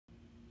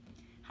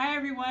Hi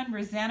everyone,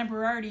 Rosanna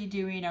Berardi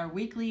doing our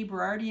weekly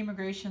Berardi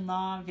immigration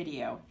law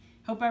video.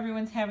 Hope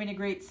everyone's having a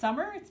great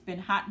summer. It's been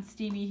hot and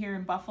steamy here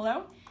in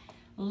Buffalo.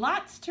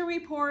 Lots to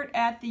report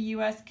at the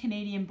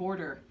US-Canadian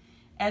border.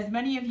 As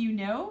many of you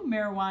know,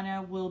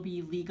 marijuana will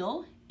be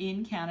legal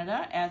in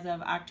Canada as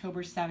of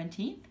October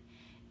 17th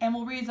and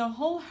will raise a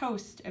whole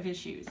host of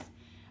issues.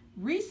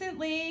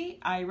 Recently,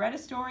 I read a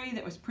story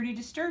that was pretty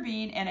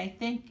disturbing, and I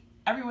think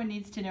everyone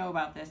needs to know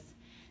about this.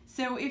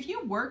 So if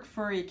you work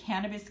for a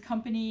cannabis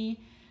company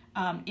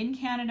in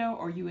Canada,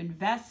 or you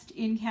invest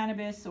in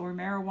cannabis or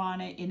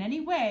marijuana in any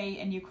way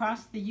and you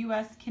cross the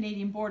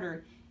US-Canadian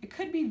border, it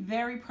could be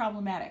very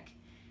problematic.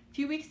 A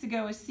few weeks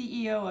ago, a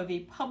CEO of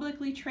a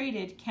publicly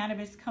traded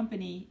cannabis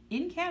company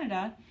in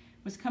Canada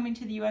was coming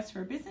to the US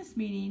for a business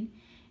meeting,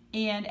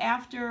 and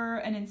after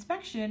an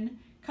inspection,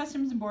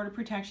 Customs and Border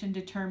Protection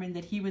determined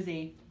that he was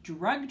a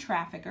drug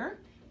trafficker,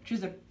 which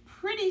is a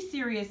pretty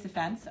serious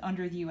offense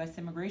under the US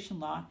immigration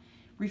law,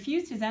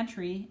 refused his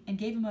entry, and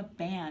gave him a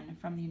ban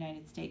from the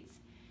United States.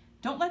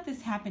 Don't let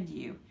this happen to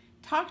you.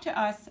 Talk to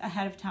us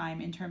ahead of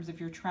time in terms of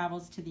your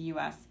travels to the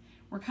US.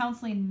 We're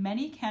counseling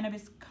many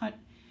cannabis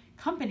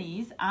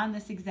companies on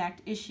this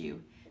exact issue.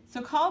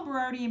 So call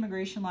Berardi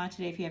Immigration Law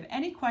today if you have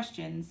any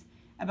questions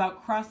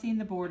about crossing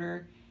the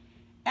border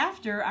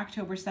after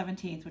October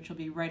 17th, which will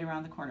be right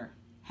around the corner.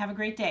 Have a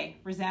great day.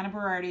 Rosanna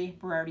Berardi,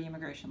 Berardi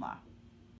Immigration Law.